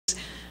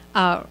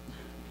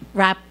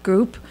rap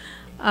group,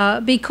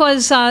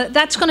 because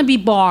that's going to be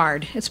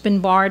barred. It's been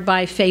barred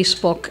by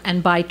Facebook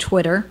and by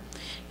Twitter.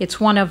 It's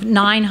one of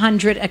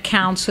 900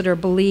 accounts that are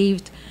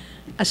believed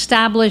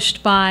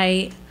established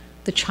by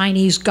the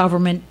Chinese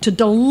government to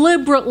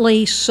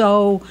deliberately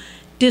sow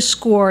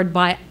discord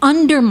by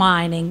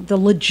undermining the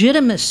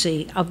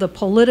legitimacy of the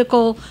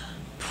political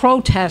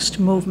protest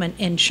movement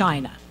in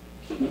China.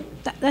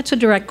 That's a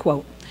direct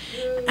quote.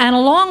 And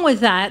along with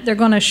that, they're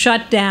going to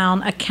shut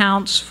down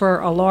accounts for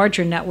a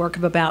larger network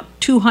of about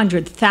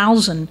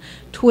 200,000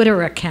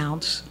 Twitter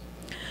accounts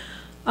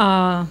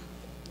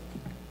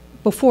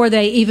before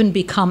they even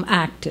become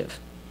active.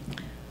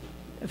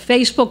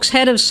 Facebook's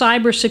head of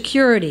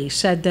cybersecurity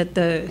said that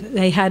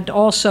they had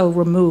also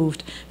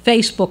removed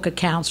Facebook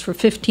accounts for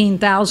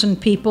 15,000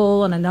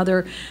 people and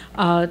another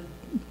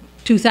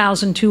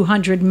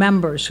 2,200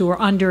 members who are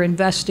under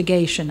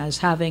investigation as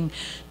having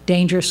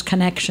dangerous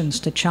connections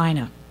to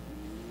China.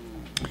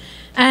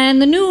 And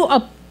the new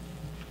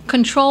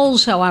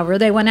controls, however,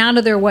 they went out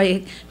of their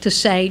way to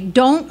say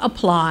don't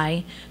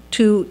apply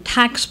to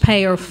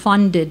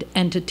taxpayer-funded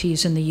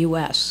entities in the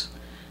U.S.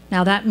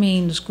 Now, that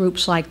means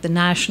groups like the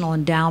National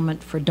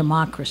Endowment for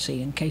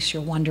Democracy, in case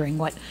you're wondering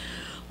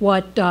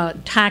what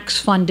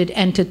tax-funded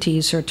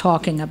entities are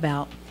talking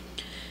about.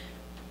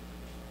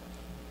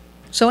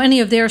 So any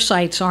of their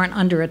sites aren't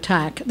under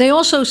attack. They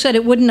also said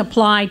it wouldn't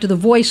apply to the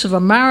Voice of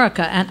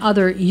America and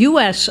other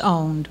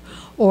U.S.-owned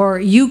or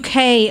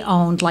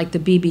UK-owned, like the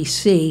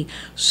BBC,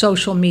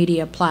 social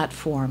media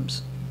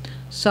platforms.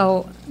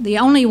 So the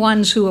only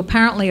ones who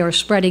apparently are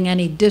spreading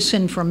any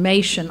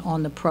disinformation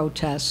on the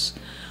protests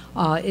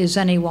is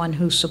anyone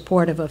who's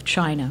supportive of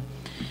China.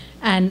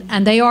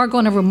 And they are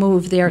going to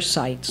remove their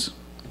sites.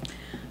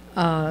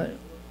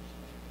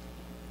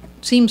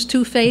 Seems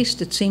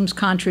two-faced, it seems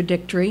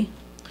contradictory.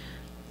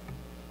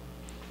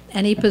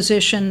 Any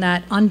position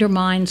that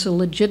undermines the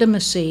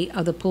legitimacy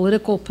of the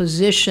political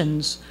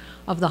positions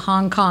of the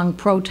Hong Kong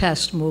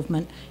protest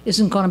movement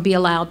isn't going to be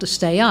allowed to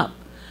stay up.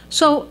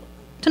 So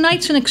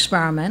tonight's an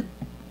experiment.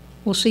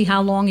 We'll see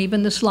how long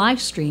even this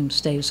live stream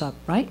stays up,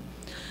 right?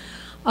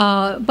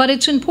 But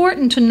it's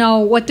important to know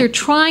what they're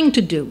trying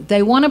to do.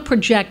 They want to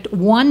project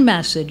one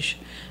message,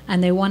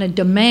 and they want to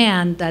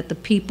demand that the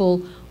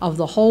people of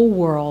the whole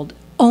world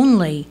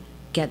only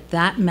get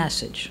that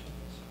message.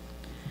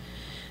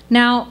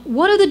 Now,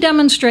 what are the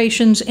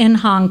demonstrations in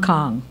Hong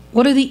Kong?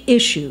 What are the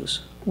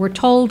issues? We're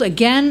told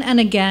again and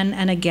again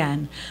and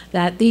again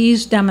that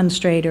these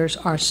demonstrators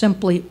are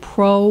simply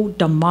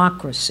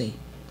pro-democracy.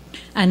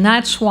 And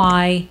that's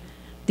why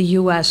the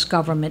U.S.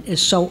 government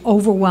is so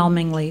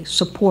overwhelmingly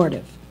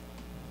supportive.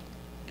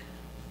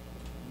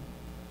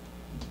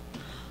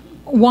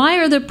 Why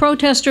are the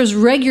protesters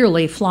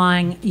regularly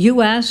flying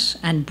U.S.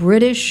 and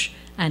British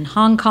and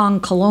Hong Kong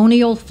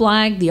colonial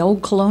flag, the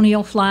old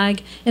colonial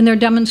flag, in their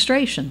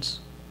demonstrations?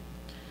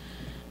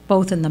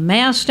 Both in the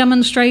mass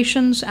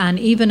demonstrations and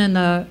even in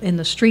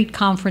the street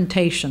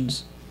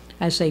confrontations,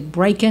 as they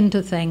break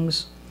into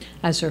things,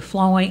 as they're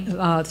throwing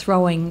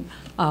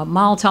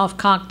Molotov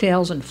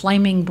cocktails and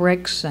flaming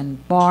bricks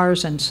and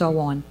bars and so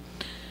on.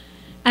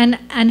 And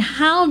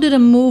how did a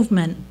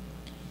movement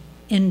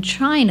in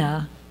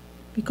China,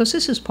 because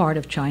this is part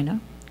of China,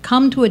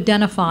 come to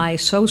identify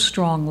so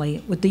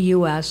strongly with the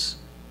U.S.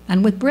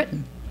 and with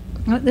Britain?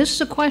 This is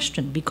a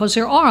question, because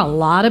there are a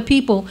lot of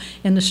people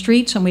in the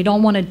streets, and we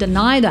don't want to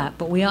deny that,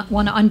 but we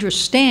want to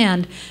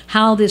understand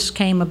how this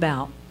came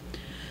about.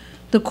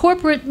 The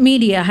corporate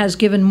media has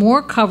given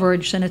more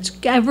coverage than it's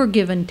ever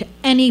given to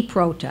any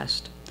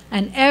protest,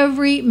 and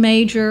every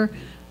major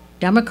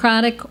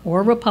Democratic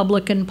or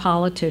Republican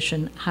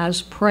politician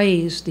has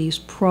praised these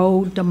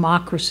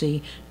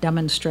pro-democracy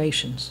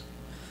demonstrations.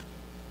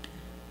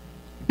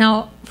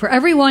 Now, for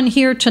everyone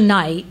here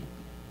tonight,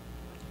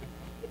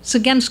 it's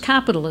against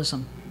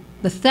capitalism,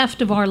 the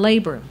theft of our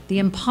labor, the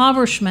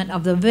impoverishment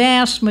of the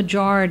vast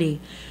majority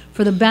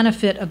for the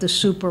benefit of the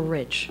super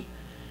rich.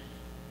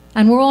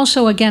 And we're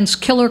also against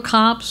killer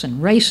cops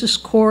and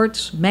racist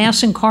courts,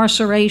 mass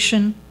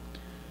incarceration,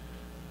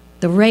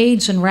 the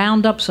raids and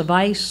roundups of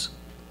ICE.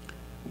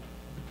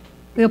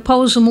 We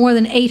oppose the more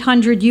than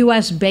 800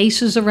 U.S.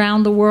 bases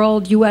around the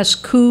world, U.S.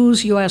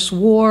 coups, U.S.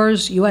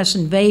 wars, U.S.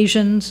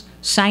 invasions,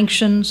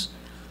 sanctions.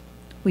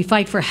 We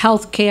fight for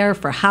health care,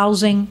 for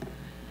housing.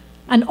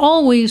 And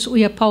always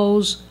we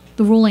oppose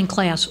the ruling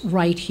class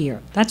right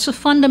here. That's a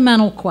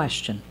fundamental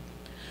question.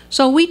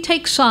 So we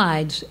take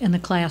sides in the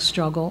class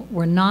struggle.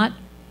 We're not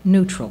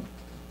neutral.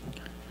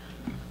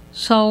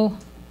 So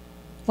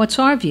what's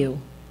our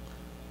view?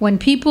 When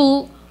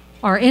people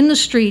are in the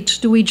streets,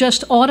 do we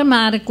just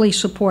automatically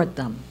support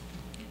them?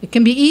 It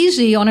can be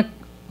easy on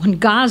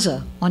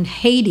Gaza, on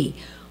Haiti,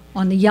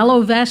 on the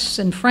Yellow Vests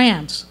in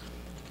France,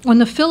 on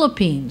the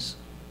Philippines,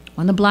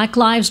 on the Black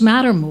Lives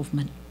Matter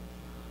movement,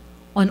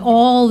 on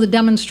all the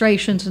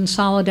demonstrations in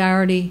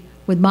solidarity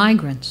with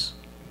migrants,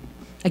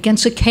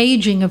 against the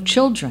caging of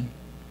children,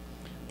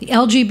 the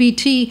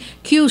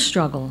LGBTQ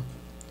struggle.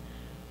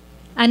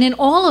 And in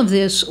all of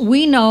this,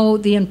 we know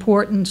the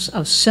importance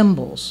of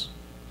symbols.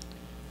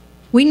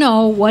 We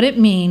know what it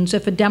means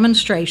if a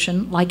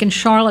demonstration, like in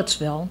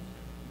Charlottesville,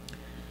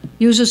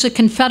 uses a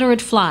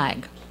Confederate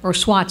flag or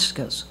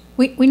swastikas.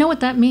 We know what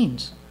that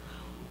means.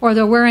 Or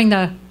they're wearing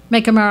the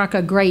Make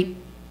America Great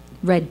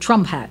red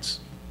Trump hats.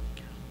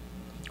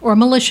 Or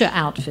militia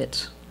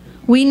outfits.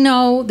 We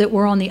know that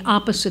we're on the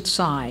opposite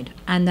side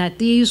and that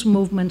these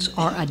movements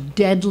are a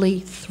deadly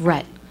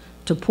threat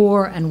to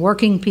poor and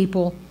working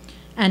people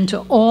and to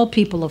all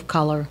people of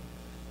color,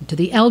 to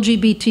the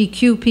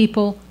LGBTQ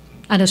people,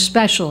 and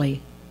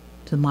especially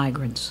to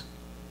migrants.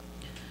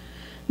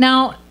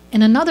 Now,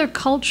 in another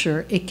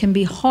culture, it can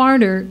be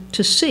harder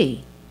to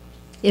see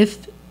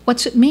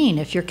what's it mean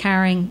if you're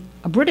carrying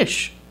a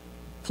British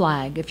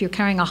flag, if you're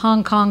carrying a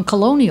Hong Kong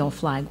colonial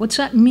flag, what's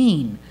that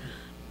mean?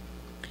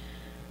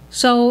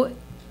 So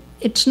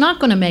it's not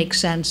going to make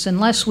sense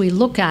unless we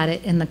look at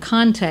it in the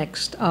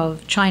context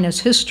of China's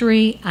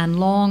history and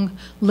long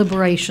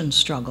liberation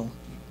struggle.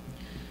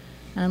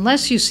 And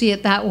unless you see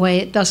it that way,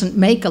 it doesn't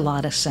make a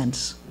lot of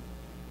sense.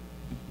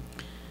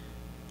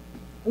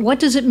 What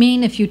does it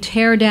mean if you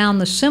tear down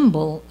the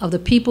symbol of the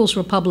People's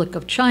Republic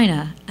of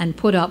China and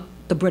put up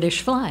the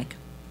British flag?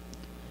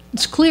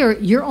 It's clear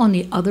you're on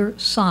the other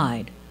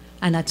side,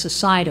 and that's the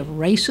side of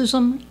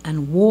racism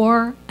and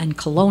war and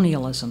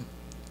colonialism.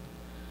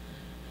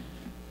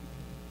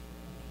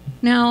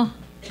 Now,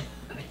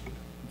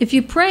 if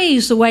you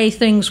praise the way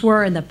things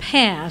were in the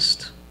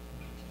past,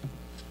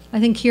 I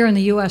think here in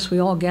the U.S. we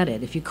all get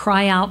it. If you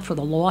cry out for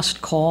the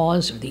lost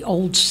cause or the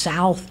old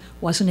South,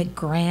 wasn't it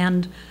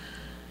grand?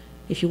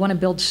 If you want to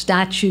build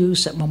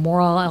statues that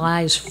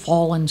memorialize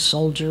fallen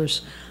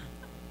soldiers,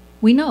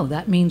 we know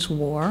that means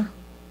war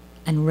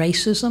and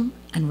racism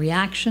and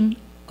reaction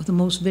of the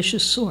most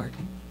vicious sort.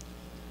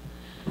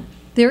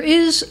 There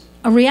is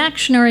a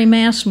reactionary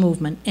mass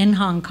movement in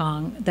Hong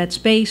Kong that's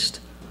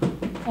based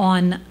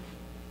on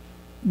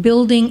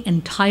building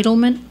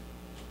entitlement,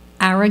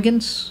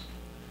 arrogance,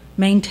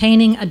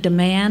 maintaining a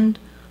demand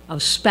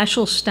of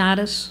special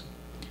status,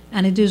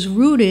 and it is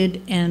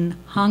rooted in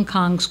Hong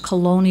Kong's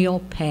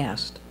colonial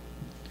past.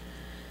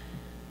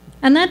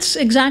 And that's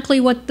exactly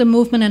what the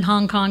movement in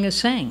Hong Kong is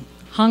saying.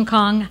 Hong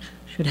Kong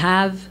should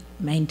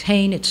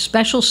maintain its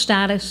special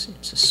status.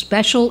 It's a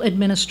special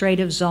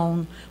administrative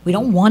zone. We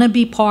don't want to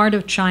be part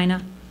of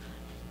China.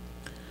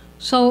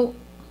 So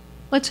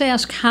let's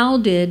ask, how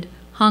did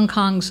Hong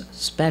Kong's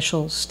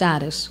special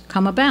status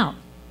come about?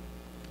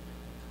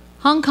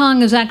 Hong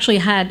Kong has actually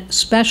had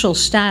special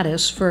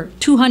status for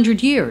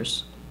 200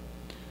 years.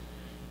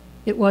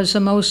 It was the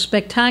most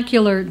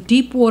spectacular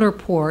deep-water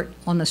port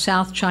on the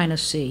South China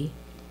Sea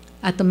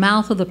at the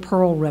mouth of the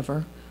Pearl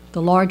River,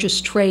 the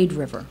largest trade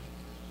river.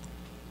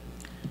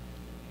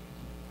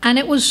 And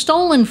it was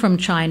stolen from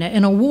China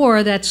in a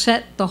war that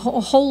set the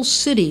whole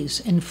cities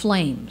in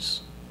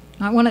flames.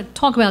 I want to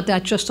talk about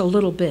that just a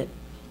little bit.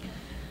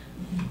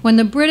 When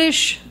the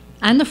British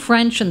and the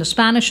French and the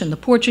Spanish and the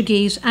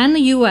Portuguese and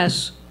the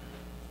U.S.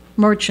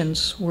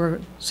 merchants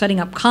were setting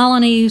up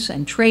colonies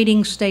and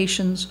trading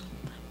stations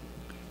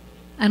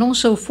and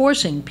also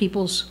forcing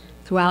peoples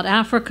throughout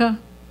Africa,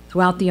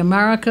 throughout the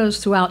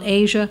Americas, throughout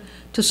Asia,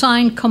 to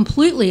sign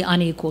completely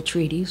unequal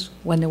treaties,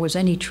 when there was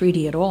any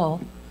treaty at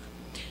all.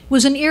 It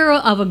was an era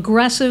of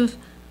aggressive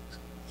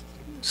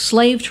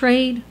slave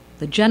trade,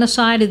 the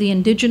genocide of the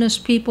indigenous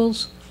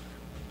peoples.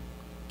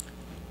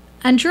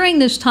 And during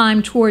this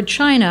time toward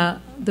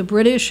China, the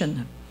British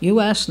and the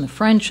US and the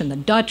French and the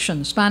Dutch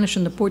and the Spanish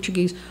and the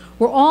Portuguese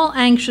were all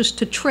anxious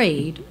to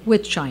trade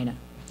with China.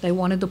 They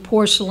wanted the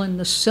porcelain,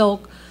 the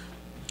silk,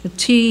 the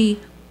tea.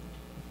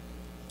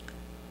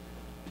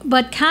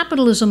 But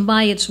capitalism,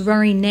 by its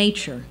very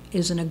nature,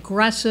 is an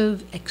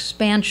aggressive,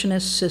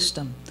 expansionist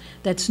system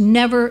that's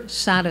never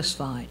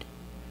satisfied.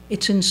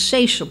 It's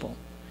insatiable.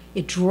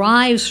 It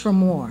drives for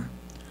more.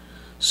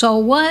 So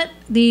what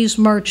these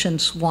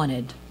merchants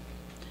wanted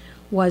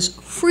was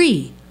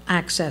free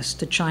access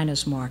to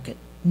China's market,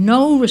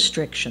 no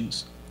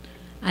restrictions.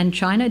 And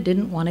China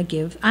didn't want to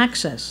give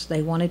access.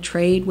 They wanted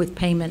trade with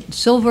payment in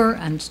silver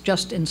and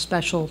just in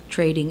special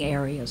trading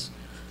areas.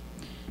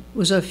 It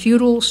was a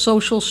feudal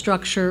social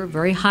structure,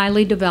 very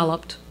highly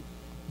developed.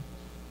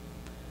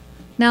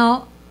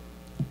 Now,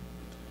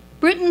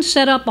 Britain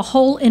set up a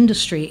whole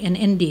industry in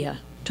India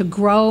to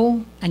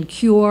grow and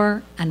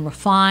cure and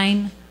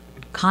refine,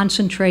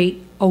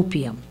 concentrate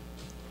opium.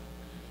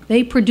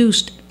 They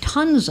produced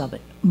tons of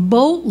it,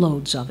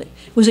 boatloads of it.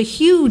 It was a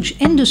huge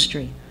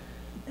industry.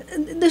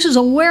 This is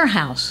a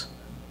warehouse,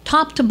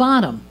 top to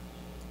bottom.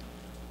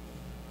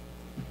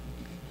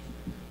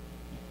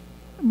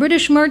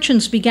 British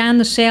merchants began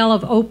the sale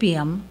of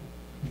opium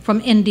from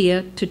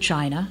India to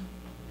China,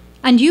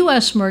 and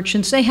U.S.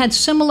 merchants, they had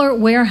similar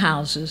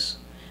warehouses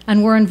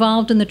and were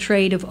involved in the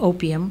trade of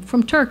opium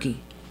from Turkey.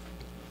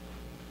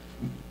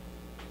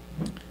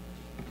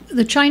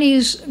 The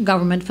Chinese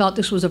government felt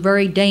this was a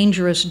very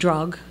dangerous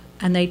drug,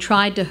 and they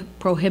tried to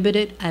prohibit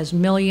it as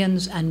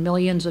millions and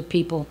millions of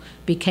people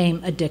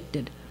became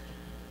addicted.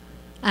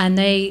 And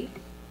they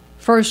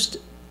first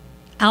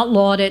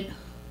outlawed it,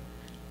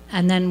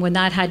 and then when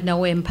that had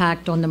no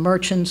impact on the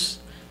merchants,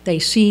 They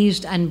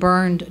seized and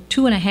burned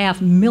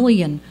 2.5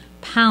 million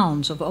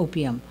pounds of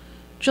opium,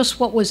 just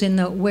what was in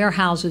the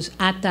warehouses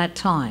at that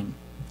time.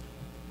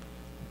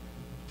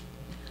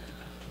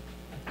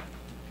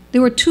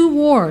 There were 2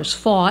 wars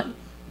fought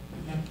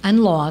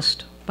and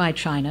lost by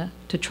China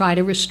to try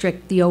to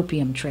restrict the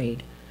opium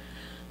trade,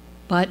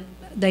 but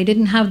they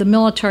didn't have the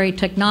military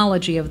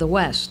technology of the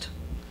West.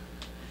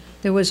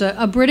 There was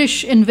a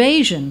British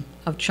invasion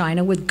of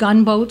China with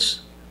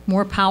gunboats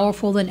more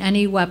powerful than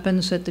any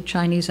weapons that the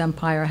Chinese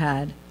Empire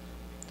had.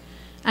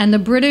 And the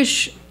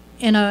British,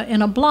 in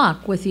a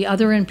block with the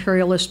other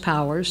imperialist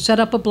powers, set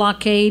up a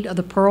blockade of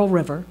the Pearl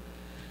River.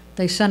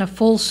 They sent a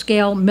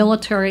full-scale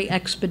military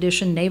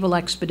expedition, naval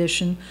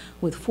expedition,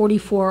 with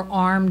 44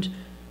 armed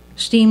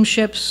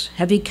steamships,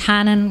 heavy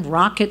cannon,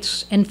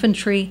 rockets,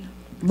 infantry,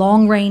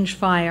 long-range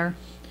fire.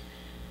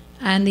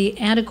 And the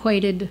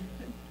antiquated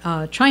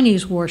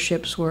Chinese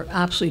warships were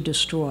absolutely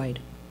destroyed.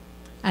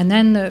 And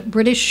then the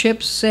British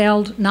ships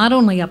sailed not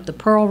only up the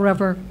Pearl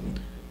River,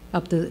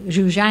 up the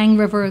Zhujiang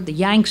River, the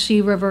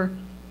Yangtze River.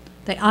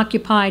 They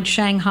occupied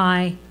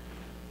Shanghai,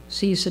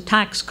 seized the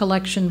tax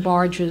collection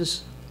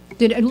barges,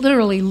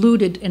 literally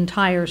looted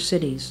entire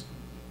cities.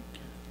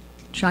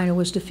 China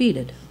was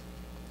defeated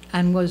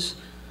and was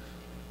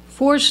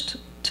forced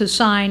to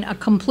sign a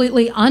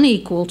completely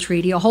unequal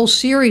treaty, a whole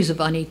series of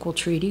unequal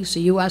treaties.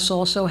 The U.S.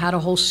 also had a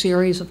whole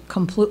series of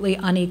completely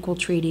unequal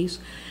treaties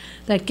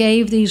that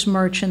gave these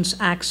merchants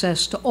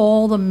access to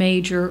all the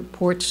major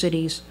port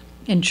cities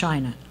in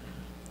China.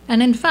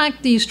 And in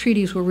fact, these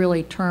treaties were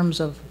really terms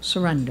of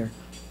surrender.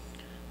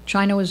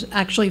 China was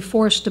actually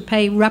forced to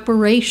pay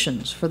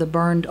reparations for the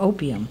burned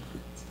opium.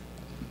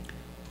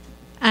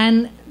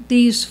 And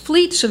these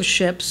fleets of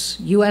ships,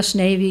 U.S.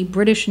 Navy,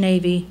 British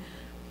Navy,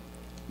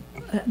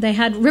 they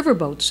had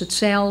riverboats that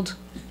sailed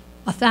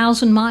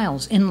 1,000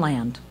 miles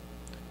inland,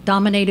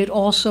 dominated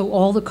also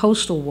all the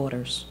coastal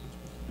waters.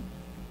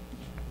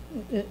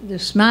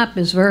 This map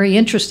is very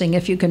interesting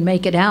if you can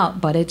make it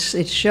out, but it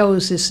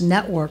shows this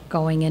network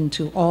going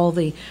into all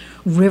the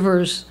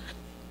rivers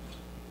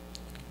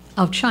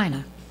of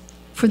China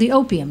for the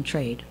opium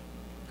trade.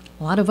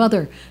 A lot of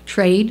other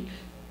trade.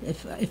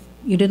 If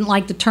you didn't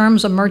like the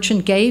terms a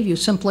merchant gave, you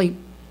simply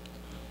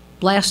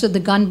blasted the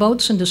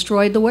gunboats and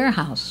destroyed the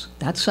warehouse.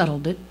 That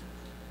settled it.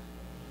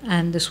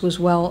 And this was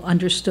well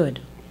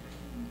understood.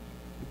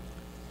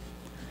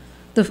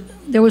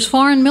 There was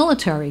foreign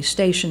military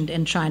stationed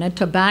in China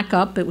to back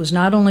up. It was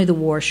not only the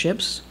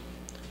warships.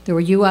 There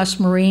were U.S.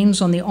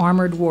 Marines on the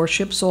armored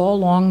warships all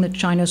along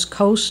China's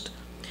coast,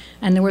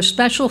 and there were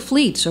special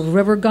fleets of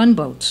river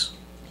gunboats,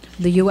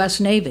 the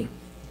U.S. Navy.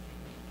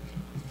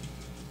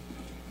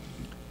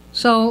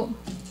 So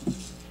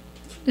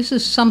this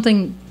is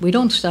something we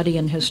don't study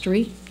in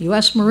history.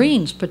 U.S.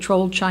 Marines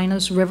patrolled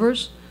China's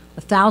rivers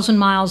 1,000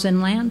 miles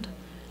inland,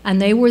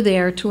 and they were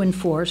there to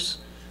enforce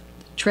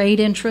trade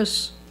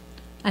interests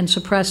and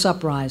suppress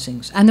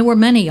uprisings. And there were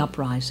many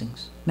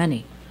uprisings,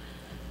 many.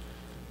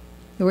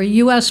 There were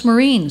U.S.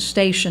 Marines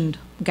stationed,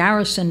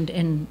 garrisoned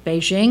in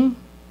Beijing,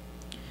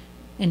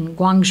 in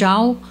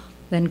Guangzhou,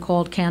 then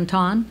called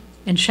Canton,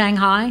 in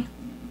Shanghai,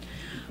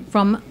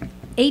 from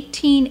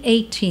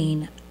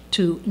 1818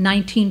 to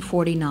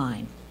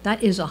 1949.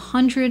 That is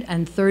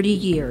 130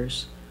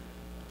 years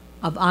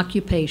of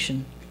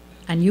occupation,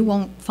 and you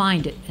won't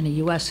find it in a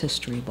U.S.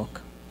 history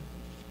book.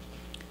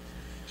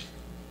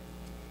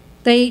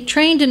 They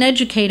trained and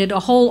educated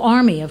a whole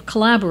army of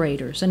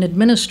collaborators and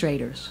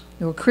administrators.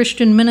 There were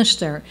Christian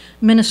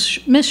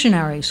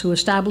missionaries who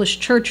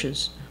established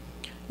churches.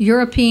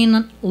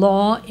 European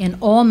law in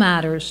all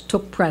matters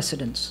took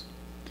precedence.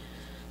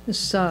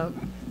 This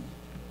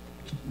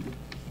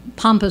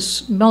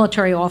pompous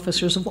military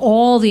officers of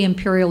all the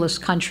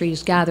imperialist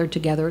countries gathered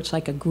together. It's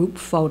like a group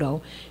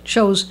photo. It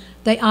shows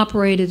they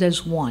operated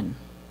as one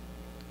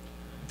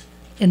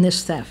in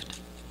this theft.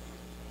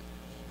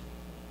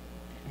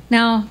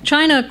 Now,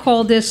 China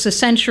called this a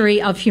century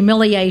of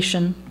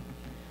humiliation.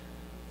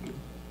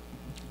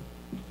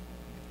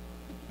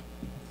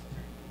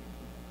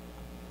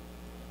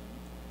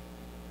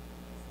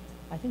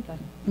 I think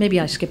maybe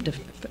I skipped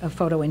a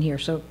photo in here,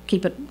 so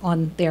keep it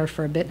on there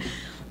for a bit.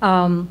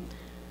 Hong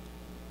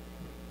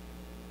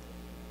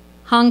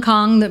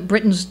Kong,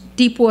 Britain's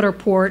deepwater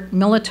port,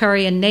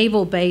 military and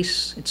naval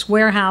base, its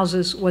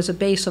warehouses, was a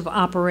base of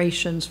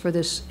operations for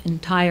this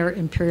entire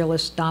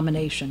imperialist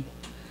domination.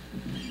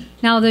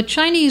 Now, the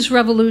Chinese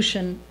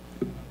Revolution,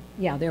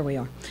 yeah, there we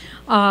are,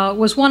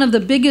 was one of the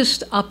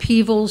biggest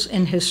upheavals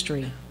in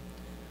history.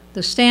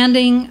 The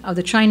standing of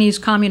the Chinese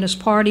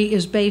Communist Party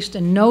is based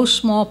in no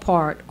small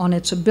part on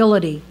its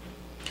ability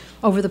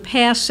over the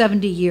past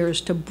 70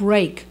 years to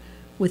break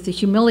with the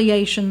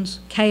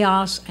humiliations,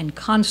 chaos, and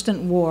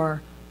constant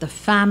war, the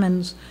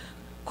famines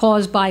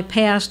caused by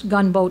past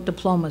gunboat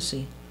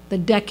diplomacy, the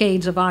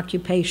decades of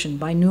occupation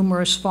by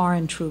numerous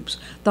foreign troops,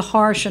 the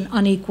harsh and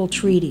unequal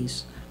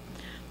treaties.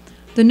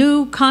 The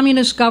new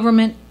communist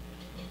government's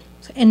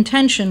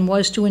intention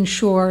was to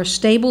ensure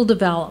stable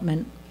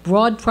development,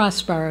 broad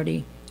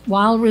prosperity,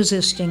 while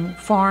resisting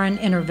foreign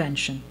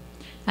intervention.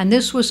 And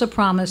this was a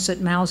promise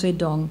that Mao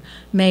Zedong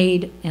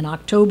made in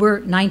October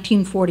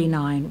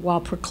 1949 while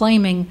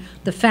proclaiming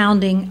the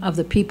founding of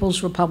the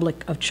People's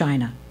Republic of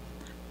China.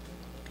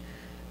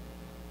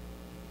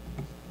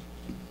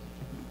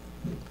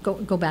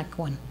 Go back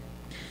one.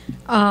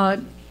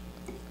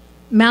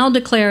 Mao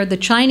declared the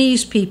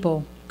Chinese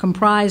people,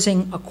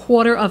 comprising a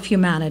quarter of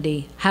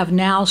humanity, have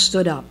now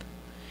stood up.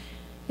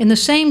 In the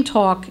same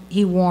talk,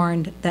 he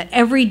warned that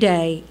every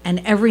day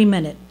and every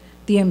minute,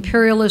 the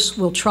imperialists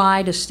will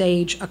try to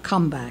stage a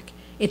comeback.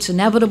 It's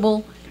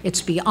inevitable,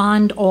 it's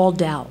beyond all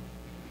doubt.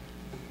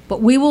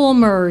 But we will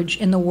emerge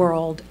in the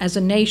world as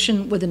a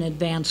nation with an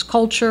advanced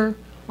culture,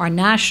 our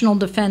national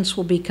defense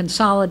will be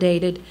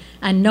consolidated,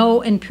 and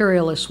no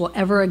imperialist will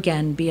ever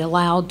again be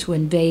allowed to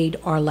invade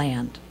our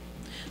land.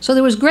 So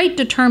there was great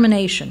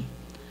determination,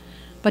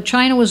 but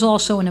China was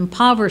also an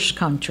impoverished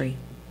country,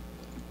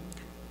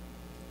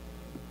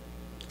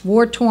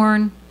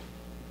 war-torn,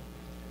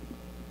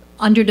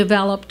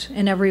 underdeveloped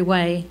in every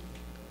way,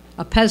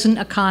 a peasant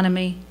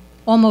economy,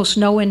 almost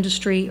no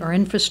industry or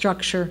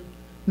infrastructure,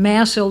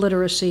 mass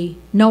illiteracy,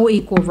 no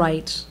equal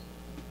rights.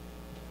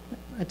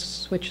 Let's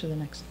switch to the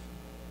next.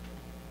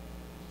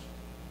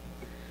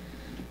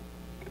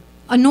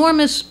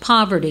 Enormous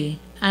poverty,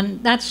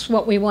 and that's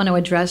what we want to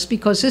address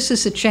because this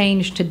is a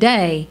change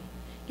today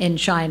in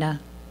China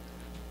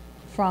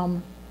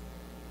from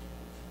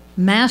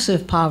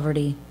massive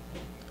poverty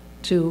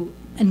to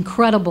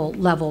incredible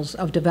levels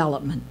of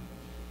development.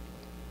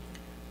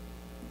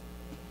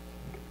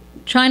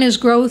 China's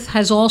growth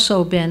has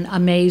also been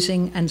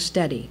amazing and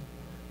steady.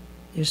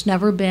 There's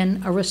never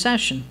been a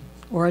recession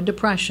or a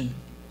depression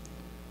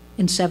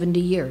in 70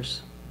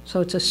 years. So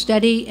it's a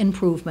steady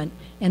improvement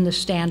in the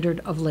standard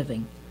of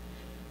living.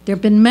 There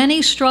have been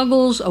many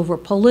struggles over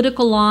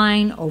political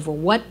line, over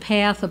what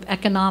path of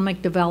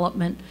economic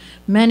development,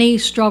 many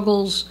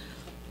struggles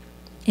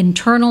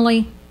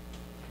internally.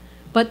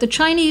 But the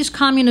Chinese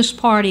Communist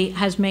Party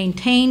has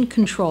maintained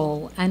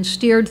control and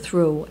steered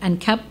through and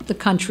kept the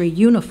country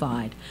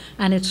unified,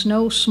 and it's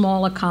no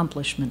small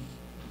accomplishment.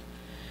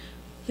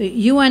 The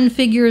UN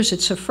figures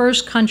it's the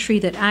first country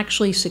that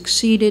actually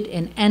succeeded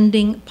in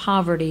ending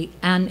poverty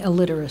and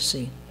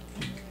illiteracy.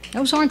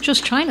 Those aren't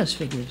just China's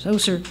figures,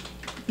 those are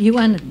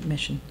UN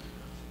admission.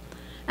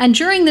 And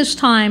during this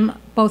time,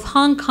 both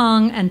Hong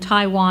Kong and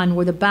Taiwan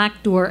were the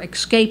backdoor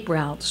escape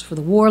routes for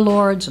the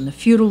warlords and the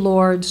feudal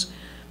lords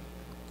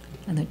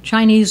and the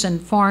Chinese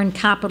and foreign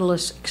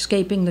capitalists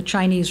escaping the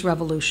Chinese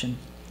Revolution.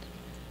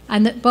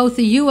 And that both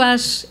the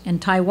US in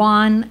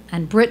Taiwan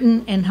and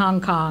Britain in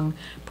Hong Kong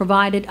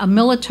provided a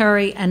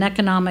military and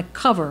economic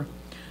cover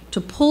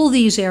to pull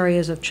these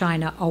areas of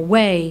China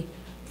away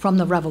from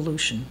the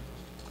revolution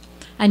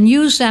and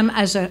use them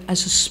as a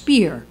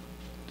spear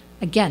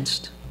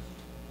against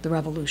the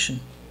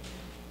revolution.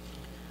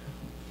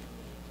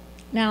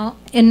 Now,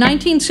 in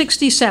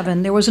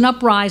 1967, there was an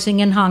uprising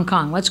in Hong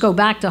Kong. Let's go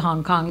back to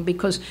Hong Kong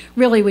because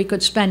really we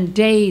could spend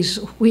days,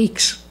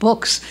 weeks,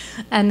 books,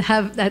 and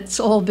have that's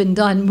all been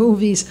done,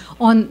 movies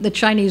on the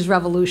Chinese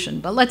Revolution.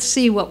 But let's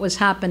see what was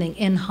happening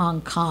in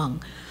Hong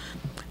Kong.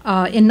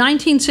 In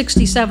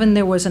 1967,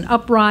 there was an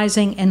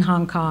uprising in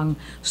Hong Kong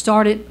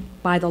started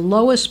by the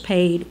lowest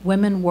paid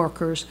women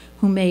workers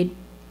who made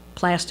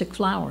plastic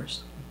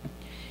flowers.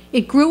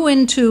 It grew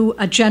into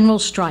a general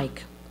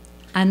strike,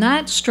 and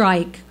that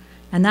strike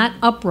and that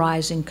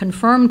uprising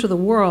confirmed to the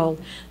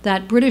world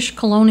that British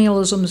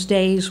colonialism's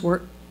days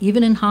were,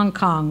 even in Hong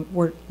Kong,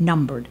 were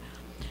numbered,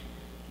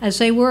 as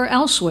they were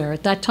elsewhere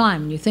at that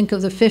time. You think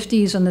of the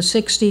 50s and the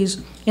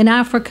 60s, in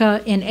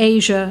Africa, in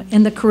Asia,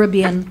 in the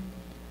Caribbean.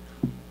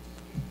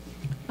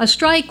 A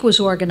strike was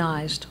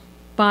organized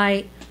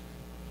by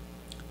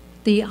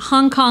the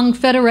Hong Kong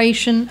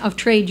Federation of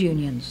Trade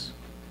Unions.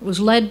 It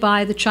was led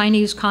by the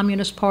Chinese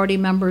Communist Party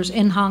members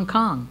in Hong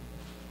Kong.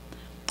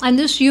 And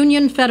this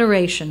union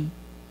federation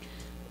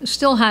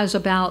still has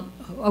about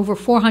over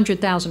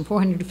 400,000,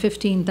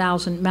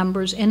 415,000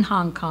 members in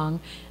Hong Kong,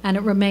 and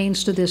it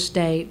remains to this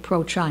day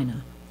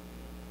pro-China.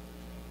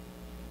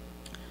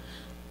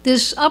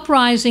 This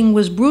uprising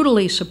was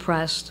brutally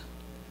suppressed.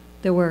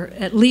 There were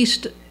at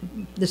least,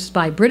 this is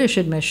by British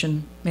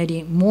admission,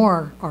 maybe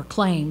more are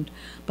claimed,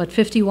 but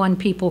 51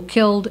 people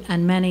killed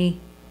and many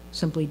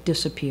simply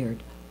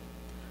disappeared.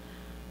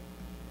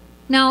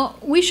 Now,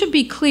 we should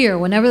be clear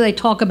whenever they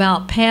talk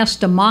about past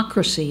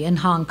democracy in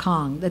Hong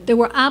Kong that there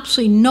were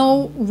absolutely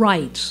no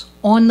rights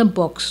on the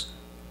books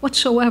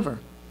whatsoever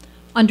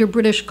under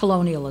British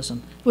colonialism.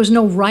 There was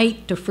no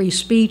right to free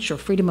speech or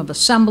freedom of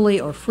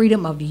assembly or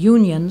freedom of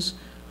unions.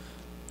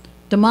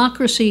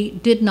 Democracy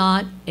did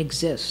not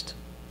exist.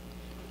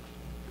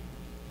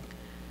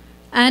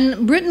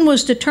 And Britain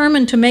was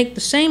determined to make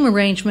the same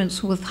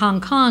arrangements with Hong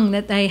Kong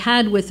that they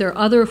had with their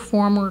other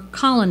former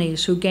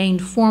colonies who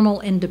gained formal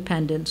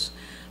independence,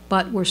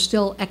 but were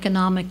still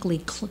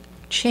economically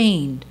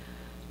chained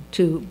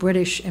to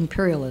British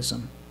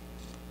imperialism.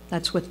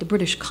 That's what the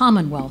British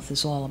Commonwealth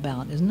is all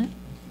about, isn't it?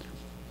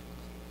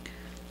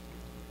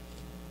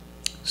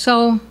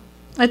 So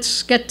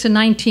let's get to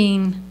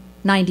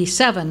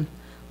 1997,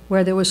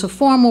 where there was a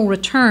formal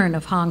return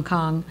of Hong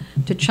Kong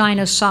to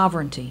China's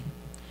sovereignty.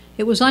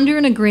 It was under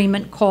an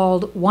agreement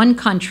called One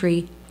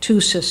Country,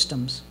 Two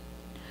Systems.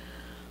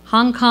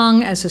 Hong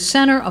Kong, as a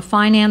center of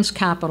finance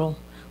capital,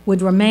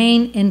 would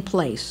remain in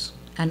place,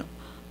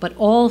 but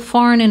all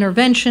foreign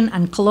intervention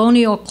and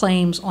colonial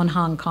claims on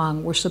Hong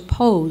Kong were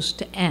supposed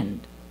to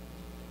end.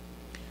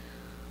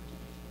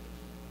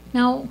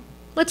 Now,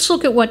 let's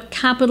look at what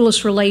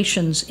capitalist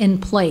relations in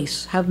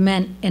place have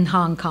meant in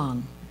Hong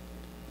Kong.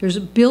 There's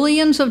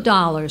billions of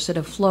dollars that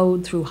have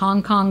flowed through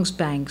Hong Kong's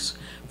banks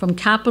from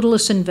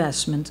capitalist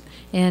investment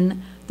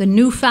in the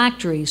new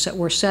factories that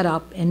were set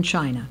up in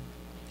China.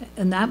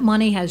 And that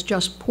money has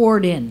just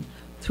poured in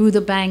through the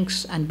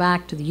banks and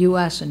back to the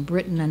US and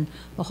Britain and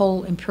the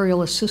whole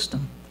imperialist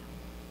system.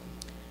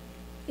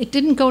 It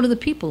didn't go to the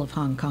people of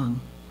Hong Kong.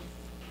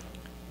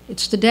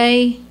 It's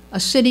today a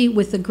city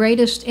with the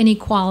greatest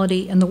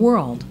inequality in the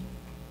world.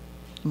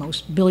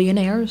 Most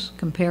billionaires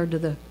compared to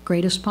the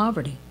greatest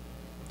poverty.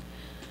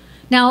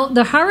 Now,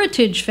 the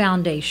Heritage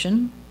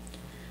Foundation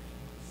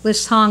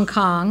lists Hong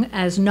Kong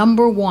as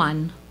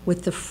 #1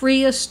 with the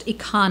freest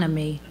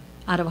economy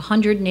out of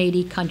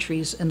 180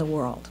 countries in the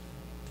world.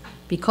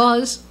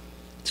 Because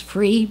it's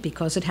free,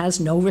 because it has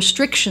no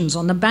restrictions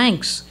on the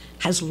banks,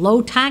 has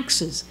low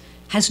taxes,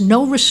 has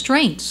no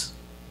restraints.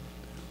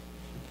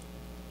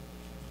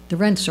 The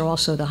rents are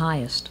also the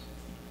highest.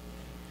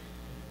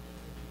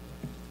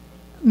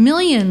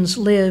 Millions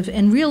live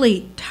in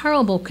really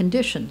terrible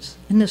conditions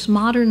in this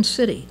modern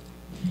city.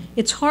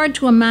 It's hard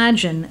to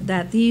imagine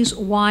that these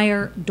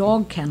wire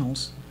dog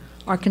kennels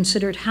are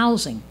considered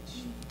housing.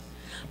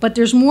 But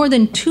there's more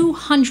than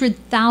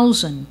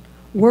 200,000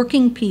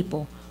 working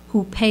people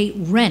who pay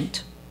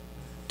rent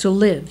to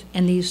live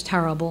in these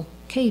terrible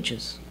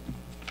cages.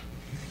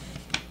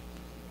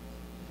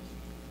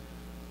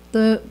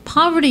 The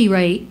poverty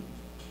rate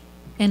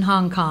in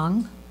Hong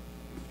Kong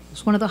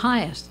is one of the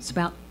highest. It's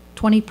about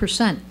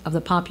 20% of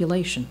the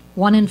population,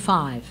 1 in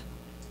 5,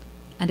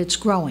 and it's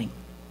growing.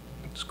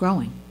 It's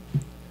growing.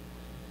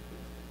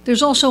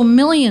 There's also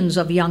millions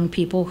of young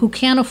people who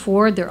can't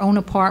afford their own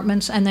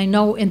apartments, and they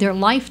know in their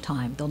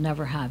lifetime they'll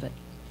never have it.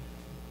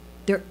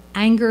 They're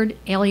angered,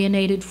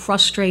 alienated,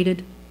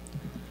 frustrated.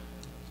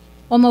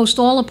 Almost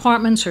all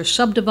apartments are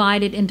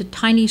subdivided into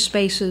tiny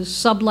spaces,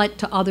 sublet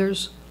to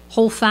others.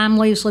 Whole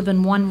families live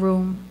in one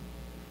room,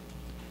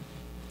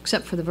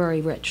 except for the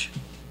very rich.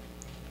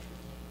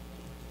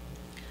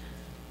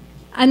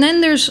 And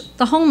then there's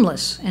the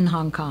homeless in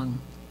Hong Kong.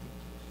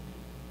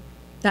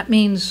 That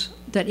means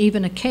that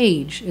even a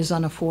cage is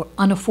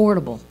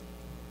unaffordable.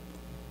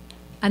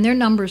 And their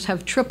numbers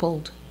have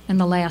tripled in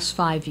the last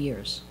 5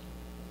 years.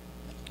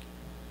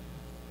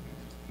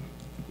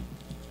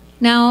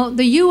 Now,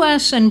 the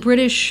US and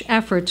British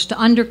efforts to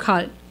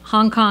undercut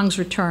Hong Kong's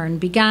return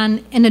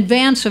began in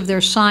advance of their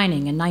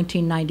signing in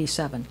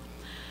 1997.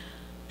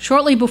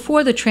 Shortly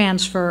before the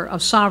transfer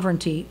of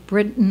sovereignty,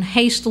 Britain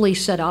hastily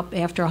set up,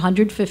 after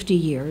 150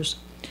 years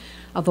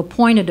of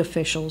appointed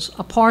officials,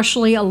 a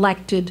partially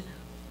elected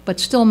but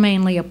still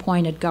mainly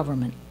appointed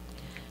government.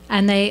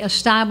 And they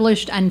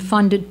established and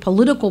funded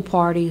political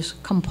parties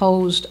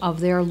composed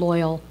of their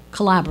loyal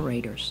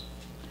collaborators.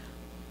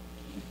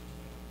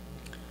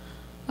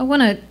 I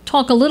want to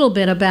talk a little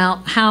bit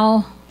about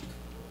how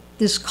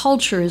this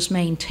culture is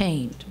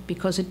maintained,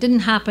 because it didn't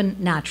happen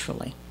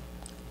naturally.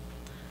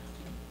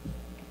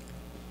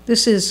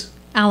 This is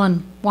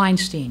Alan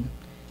Weinstein.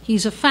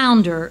 He's a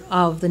founder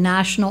of the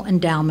National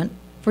Endowment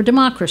for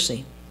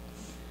Democracy.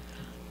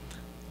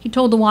 He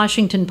told the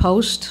Washington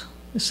Post,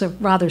 this is a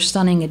rather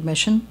stunning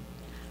admission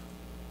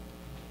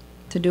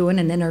to do in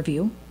an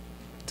interview,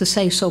 to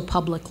say so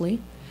publicly.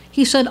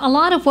 He said, "A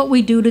lot of what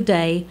we do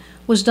today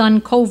was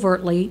done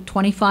covertly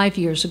 25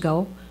 years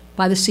ago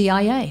by the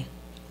CIA."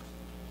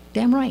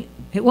 Damn right,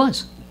 it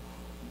was.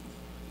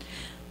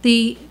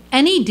 The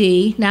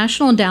NED,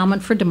 National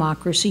Endowment for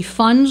Democracy,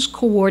 funds,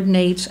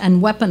 coordinates,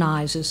 and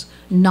weaponizes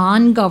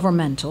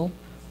non-governmental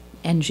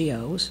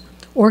NGOs,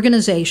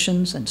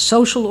 organizations, and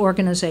social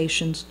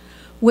organizations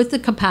with the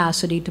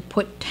capacity to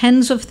put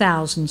tens of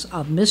thousands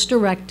of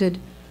misdirected,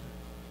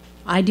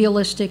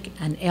 idealistic,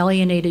 and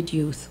alienated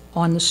youth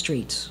on the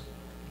streets.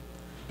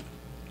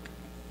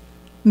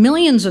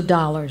 Millions of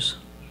dollars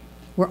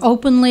were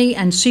openly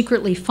and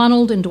secretly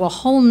funneled into a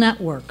whole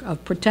network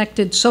of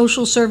protected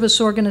social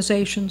service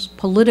organizations,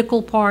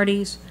 political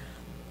parties,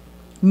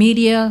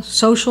 media,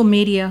 social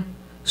media,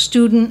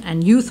 student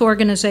and youth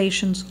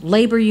organizations,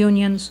 labor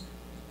unions,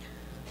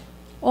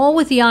 all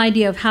with the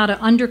idea of how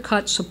to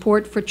undercut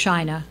support for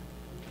China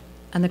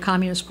and the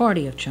Communist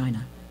Party of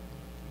China.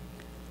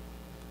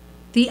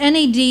 The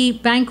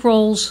NED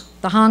bankrolls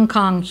the Hong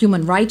Kong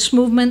Human Rights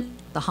Movement,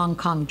 the Hong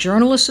Kong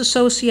Journalists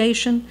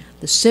Association,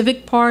 the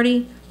Civic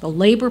Party, the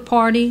Labor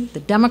Party,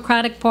 the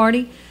Democratic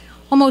Party,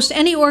 almost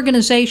any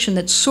organization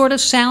that sort of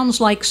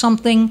sounds like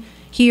something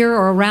here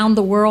or around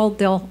the world.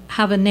 They'll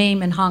have a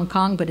name in Hong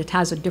Kong, but it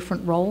has a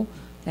different role.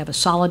 They have a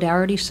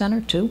Solidarity Center,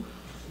 too.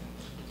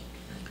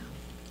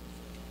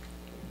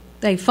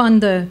 They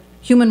fund the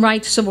Human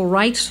Rights Civil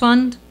Rights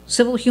Fund,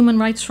 civil human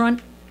rights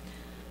front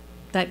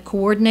that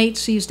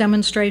coordinates these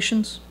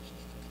demonstrations.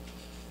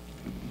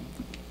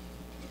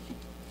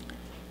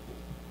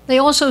 They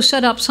also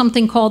set up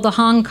something called the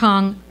Hong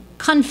Kong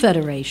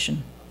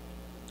Confederation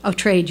of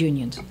Trade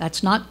Unions.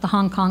 That's not the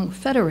Hong Kong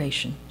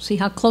Federation. See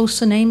how close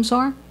the names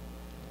are?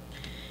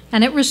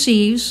 And it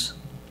receives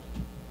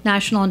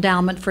National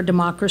Endowment for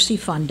Democracy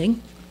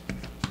funding,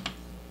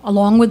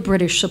 along with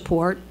British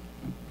support,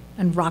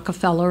 and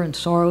Rockefeller and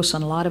Soros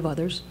and a lot of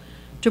others,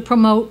 to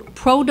promote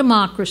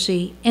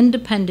pro-democracy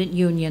independent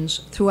unions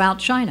throughout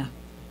China.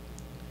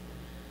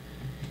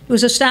 It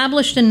was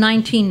established in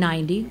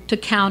 1990 to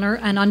counter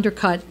and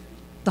undercut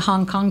the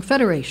Hong Kong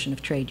Federation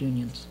of Trade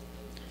Unions,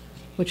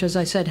 which, as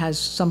I said, has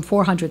some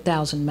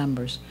 400,000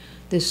 members.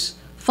 This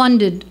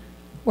funded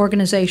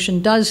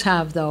organization does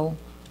have, though,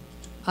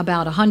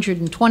 about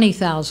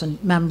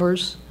 120,000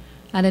 members,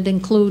 and it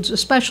includes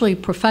especially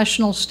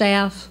professional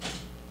staff,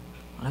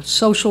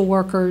 social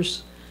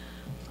workers,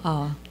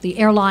 the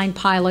airline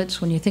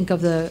pilots, when you think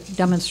of the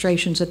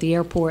demonstrations at the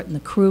airport and the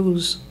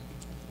crews,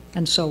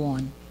 and so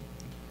on.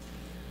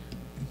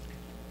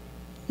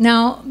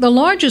 Now, the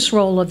largest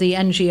role of the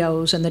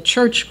NGOs and the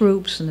church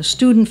groups and the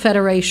student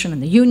federation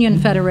and the union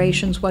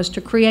federations was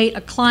to create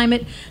a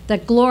climate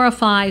that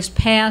glorifies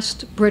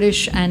past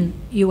British and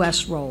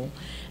US role,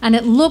 and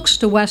it looks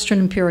to Western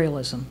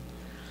imperialism.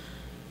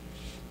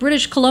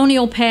 British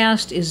colonial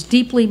past is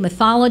deeply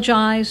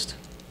mythologized,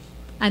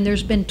 and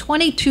there's been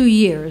 22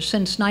 years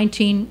since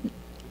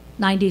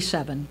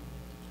 1997.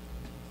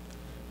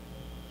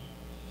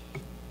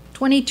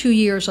 22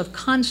 years of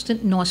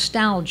constant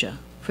nostalgia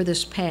for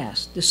this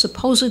past, this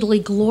supposedly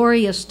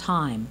glorious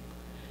time.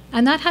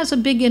 And that has a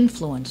big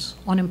influence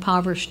on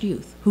impoverished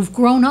youth who've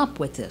grown up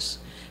with this,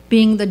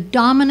 being the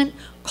dominant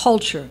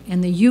culture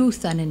in the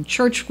youth and in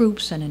church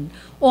groups and in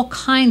all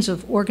kinds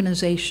of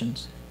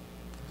organizations.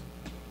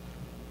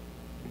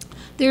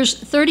 There's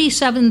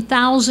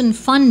 37,000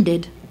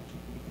 funded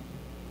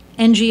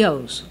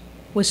NGOs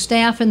with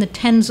staff in the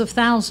tens of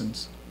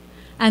thousands,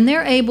 and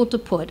they're able to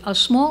put a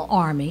small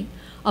army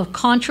of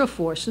Contra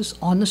forces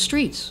on the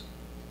streets.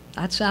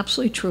 That's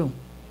absolutely true.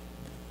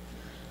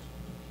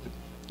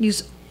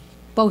 These,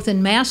 both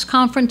in mass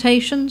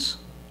confrontations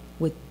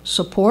with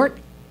support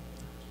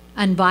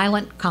and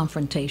violent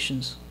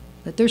confrontations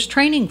that there's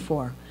training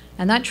for,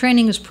 and that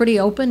training is pretty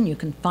open. You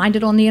can find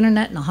it on the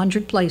internet in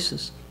 100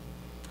 places.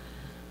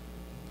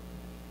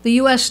 The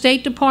U.S.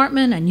 State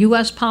Department and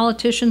U.S.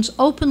 politicians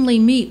openly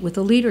meet with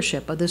the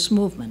leadership of this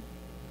movement.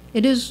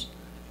 It is,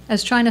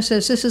 as China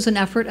says, this is an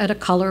effort at a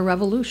color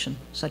revolution,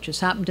 such as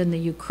happened in the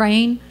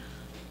Ukraine,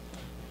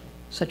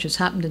 such as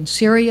happened in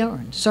Syria or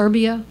in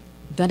Serbia,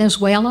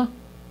 Venezuela.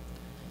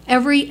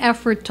 Every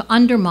effort to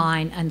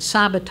undermine and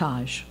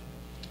sabotage.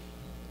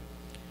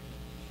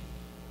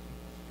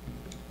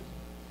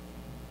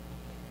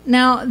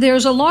 Now,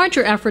 there's a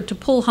larger effort to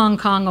pull Hong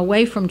Kong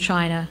away from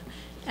China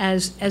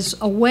as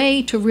a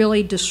way to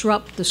really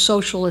disrupt the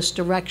socialist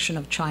direction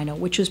of China,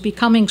 which is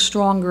becoming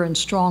stronger and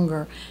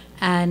stronger,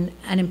 and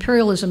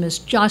imperialism is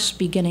just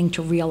beginning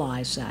to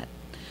realize that.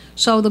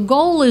 So the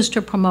goal is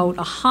to promote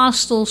a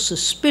hostile,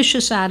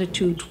 suspicious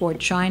attitude toward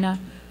China,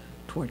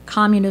 toward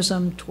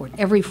communism, toward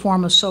every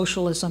form of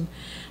socialism,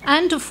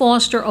 and to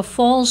foster a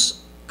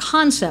false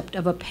concept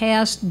of a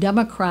past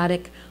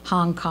democratic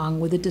Hong Kong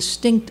with a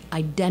distinct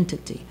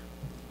identity.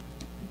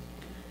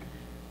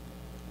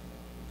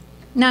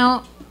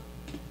 Now,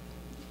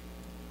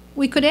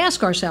 we could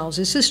ask ourselves,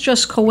 is this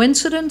just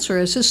coincidence, or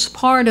is this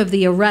part of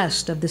the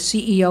arrest of the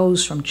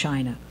CEOs from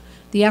China,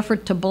 the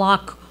effort to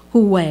block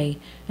Huawei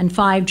and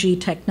 5G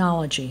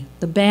technology,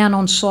 the ban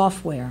on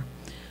software,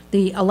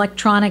 the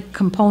electronic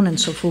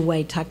components of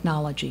Huawei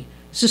technology?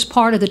 Is this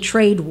part of the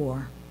trade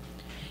war?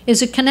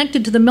 Is it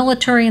connected to the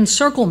military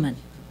encirclement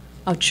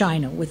of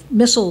China with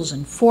missiles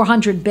and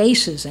 400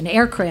 bases and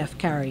aircraft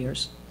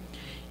carriers?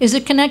 Is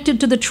it connected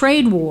to the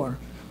trade war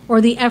or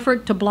the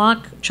effort to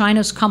block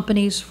China's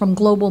companies from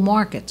global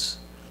markets?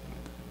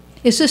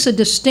 Is this a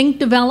distinct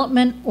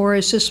development, or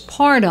is this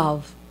part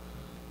of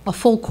a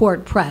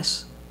full-court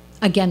press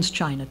against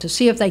China to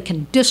see if they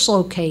can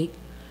dislocate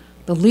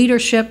the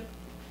leadership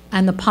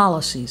and the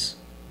policies?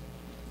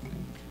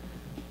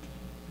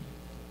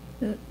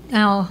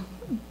 Now,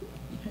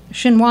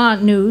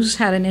 Xinhua News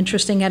had an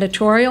interesting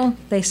editorial.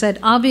 They said,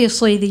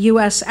 obviously, the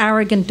U.S.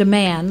 arrogant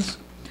demands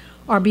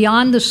are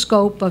beyond the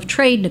scope of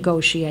trade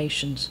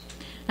negotiations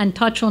and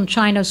touch on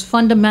China's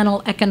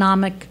fundamental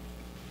economic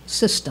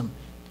system.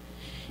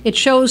 It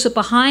shows that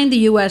behind the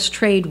U.S.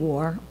 trade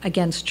war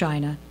against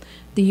China,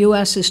 the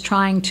U.S. is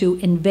trying to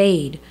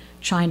invade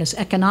China's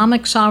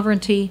economic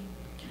sovereignty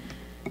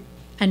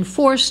and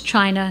force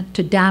China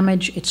to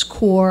damage its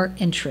core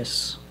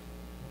interests.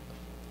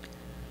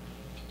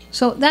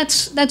 So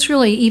that's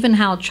really even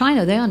how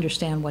China, they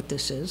understand what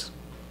this is.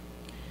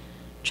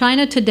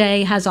 China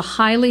today has a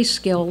highly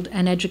skilled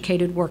and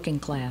educated working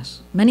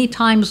class, many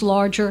times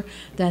larger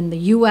than the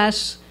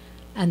US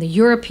and the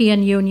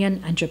European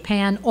Union and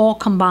Japan all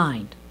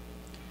combined.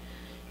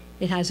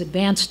 It has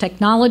advanced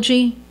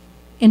technology,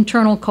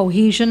 internal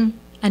cohesion,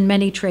 and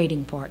many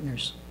trading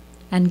partners,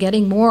 and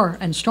getting more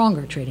and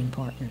stronger trading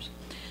partners.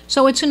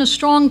 So it's in a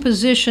strong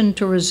position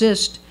to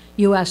resist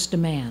U.S.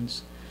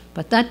 demands.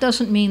 But that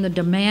doesn't mean the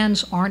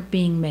demands aren't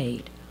being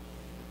made.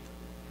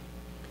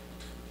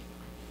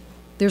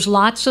 There's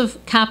lots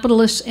of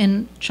capitalists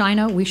in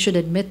China. We should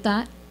admit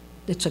that.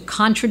 It's a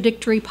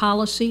contradictory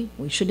policy.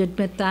 We should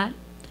admit that.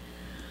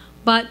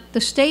 But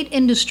the state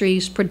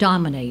industries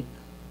predominate,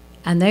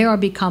 and they are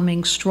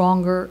becoming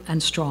stronger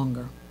and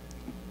stronger.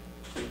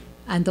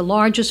 And the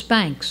largest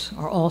banks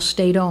are all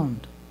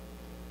state-owned.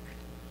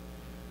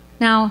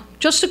 Now,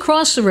 just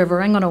across the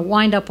river, I'm going to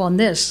wind up on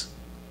this,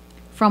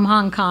 from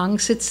Hong Kong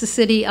sits the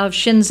city of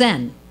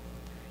Shenzhen.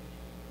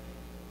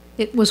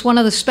 It was one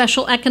of the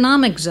special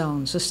economic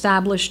zones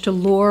established to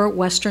lure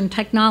Western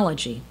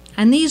technology.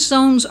 And these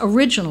zones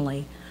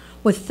originally,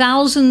 with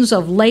thousands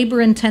of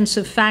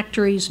labor-intensive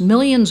factories,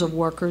 millions of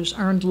workers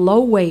earned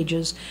low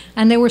wages,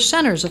 and they were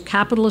centers of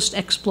capitalist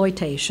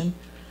exploitation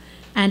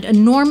and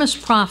enormous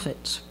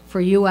profits for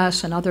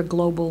U.S. and other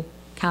global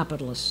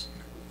capitalists.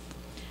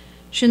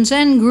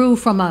 Shenzhen grew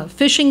from a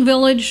fishing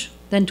village,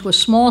 then to a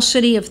small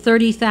city of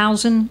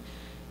 30,000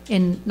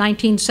 in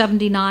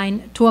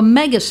 1979, to a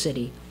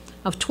megacity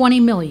of 20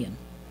 million,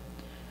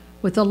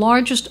 with the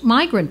largest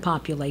migrant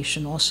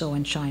population also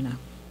in China.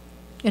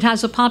 It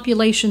has a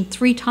population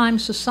 3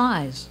 times the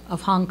size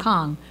of Hong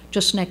Kong,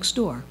 just next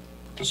door.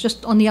 It's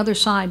just on the other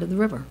side of the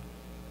river.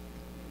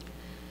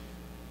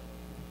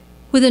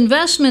 With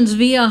investments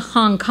via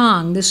Hong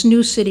Kong, this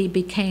new city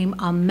became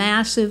a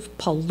massive,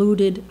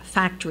 polluted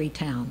factory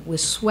town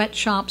with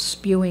sweatshops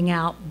spewing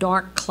out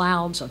dark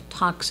clouds of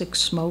toxic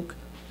smoke.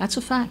 That's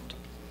a fact.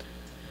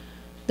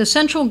 The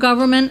central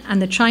government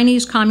and the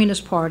Chinese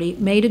Communist Party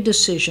made a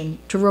decision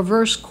to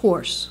reverse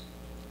course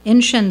in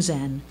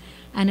Shenzhen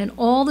and in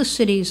all the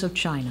cities of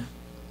China.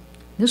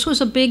 This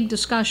was a big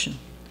discussion,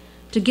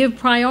 to give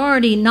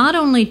priority not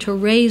only to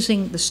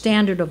raising the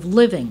standard of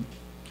living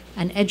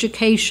and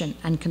education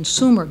and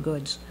consumer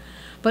goods,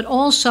 but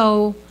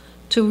also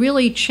to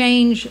really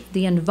change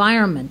the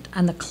environment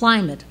and the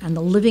climate and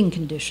the living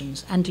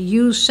conditions, and to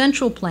use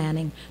central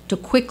planning to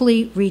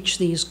quickly reach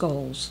these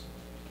goals.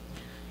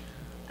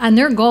 And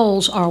their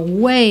goals are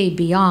way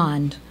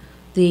beyond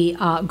the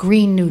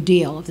Green New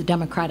Deal of the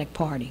Democratic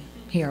Party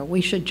here.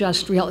 We should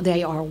just realize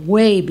they are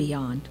way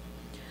beyond.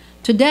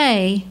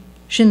 Today,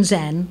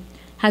 Shenzhen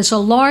has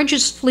the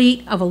largest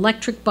fleet of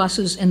electric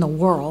buses in the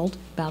world,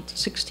 about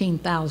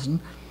 16,000,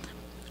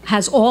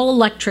 has all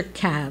electric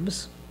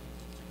cabs,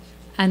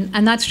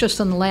 and that's just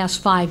in the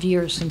last 5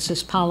 years since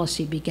this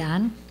policy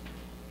began.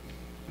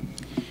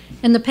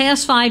 In the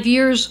past 5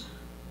 years,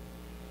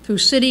 through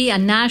city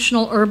and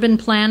national urban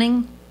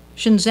planning,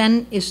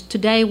 Shenzhen is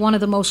today one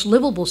of the most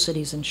livable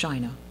cities in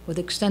China, with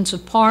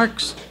extensive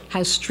parks,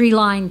 has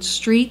tree-lined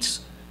streets.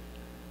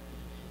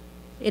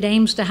 It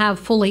aims to have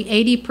fully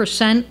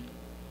 80%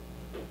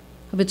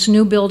 of its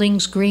new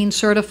buildings green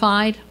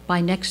certified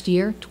by next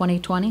year,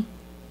 2020.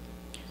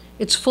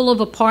 It's full of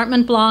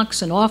apartment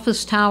blocks and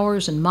office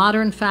towers and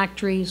modern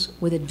factories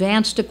with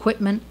advanced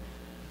equipment,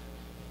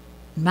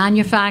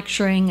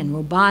 manufacturing and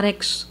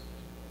robotics,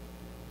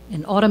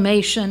 and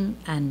automation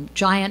and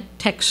giant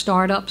tech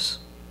startups.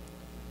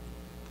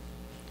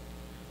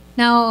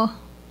 Now,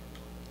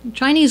 the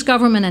Chinese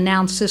government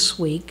announced this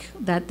week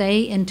that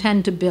they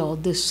intend to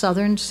build this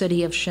southern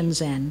city of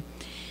Shenzhen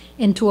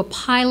into a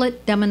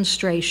pilot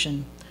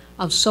demonstration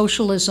of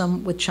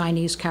socialism with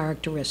Chinese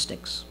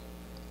characteristics,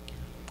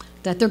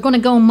 that they're going to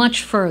go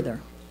much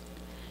further.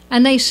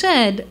 And they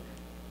said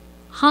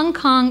Hong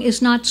Kong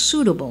is not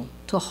suitable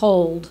to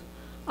hold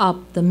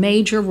up the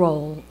major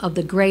role of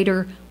the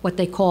greater, what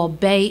they call,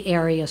 Bay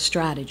Area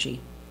strategy.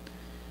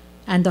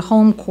 And the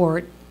home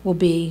court will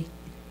be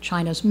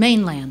China's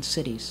mainland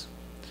cities.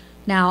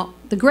 Now,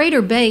 the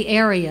greater Bay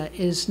Area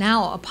is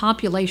now a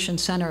population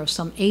center of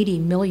some 80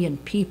 million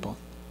people.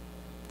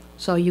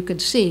 So you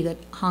could see that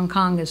Hong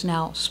Kong is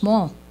now a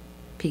small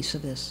piece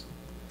of this.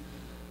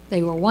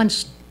 They were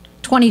once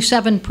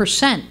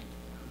 27%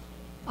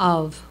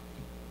 of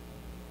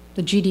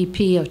the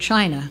GDP of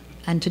China,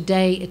 and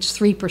today it's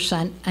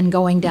 3% and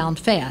going down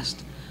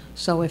fast.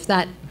 So if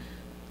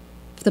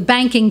the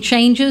banking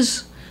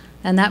changes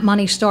and that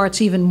money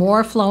starts even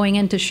more flowing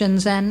into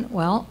Shenzhen,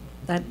 well,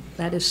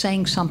 that is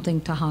saying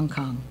something to Hong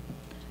Kong.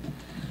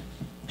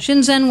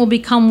 Shenzhen will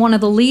become one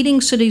of the leading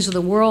cities of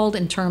the world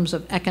in terms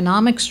of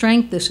economic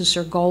strength. This is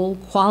their goal.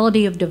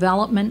 Quality of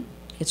development,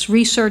 its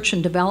research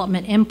and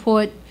development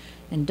input,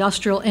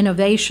 industrial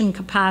innovation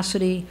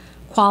capacity,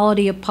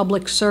 quality of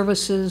public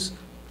services,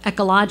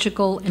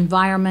 ecological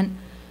environment.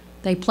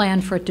 They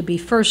plan for it to be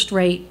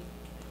first-rate,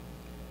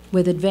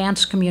 with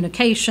advanced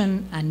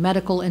communication and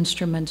medical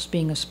instruments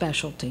being a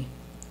specialty.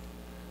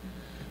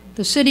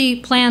 The city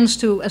plans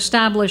to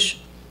establish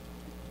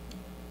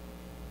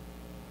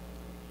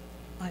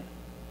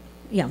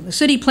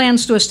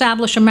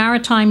a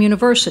maritime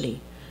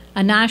university,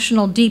 a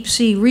national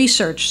deep-sea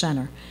research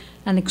center,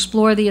 and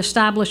explore the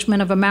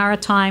establishment of a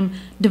maritime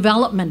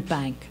development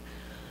bank.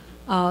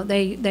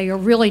 They are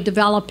really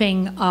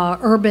developing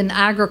urban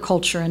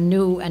agriculture in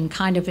new and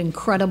kind of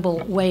incredible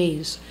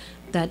ways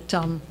that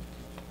are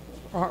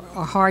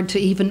hard to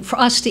even, for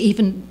us to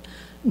even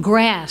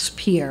grasp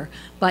here,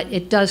 but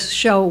it does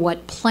show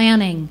what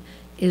planning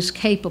is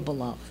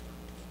capable of.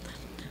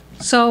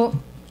 So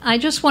I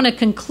just want to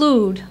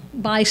conclude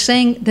by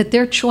saying that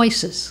they're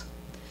choices.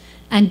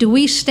 And do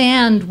we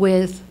stand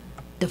with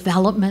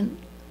development,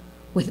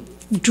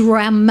 with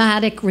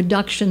dramatic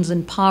reductions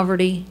in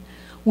poverty,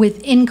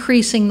 with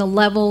increasing the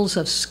levels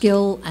of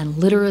skill and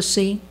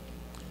literacy,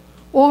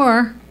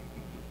 or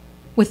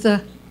with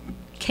the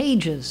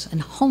cages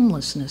and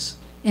homelessness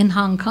in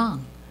Hong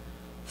Kong,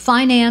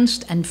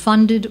 financed and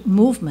funded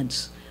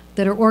movements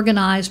that are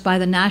organized by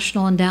the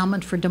National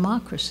Endowment for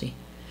Democracy?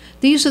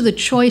 These are the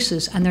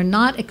choices, and they're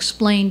not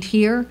explained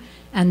here,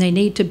 and they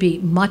need to be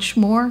much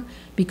more,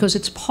 because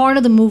it's part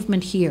of the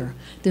movement here.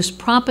 This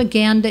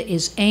propaganda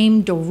is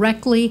aimed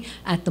directly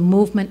at the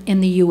movement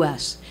in the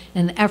U.S.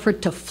 in an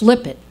effort to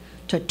flip it,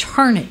 to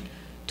turn it,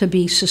 to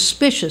be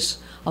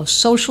suspicious of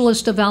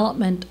socialist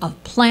development,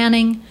 of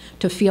planning,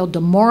 to feel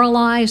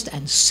demoralized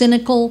and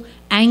cynical,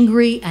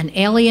 angry and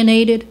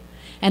alienated.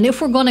 And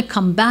if we're going to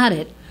combat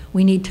it,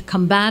 we need to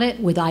combat it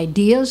with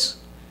ideas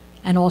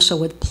and also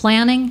with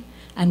planning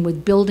and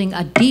with building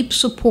a deep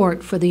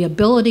support for the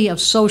ability of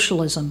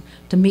socialism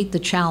to meet the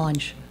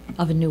challenge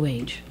of a new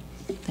age.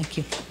 Thank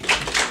you.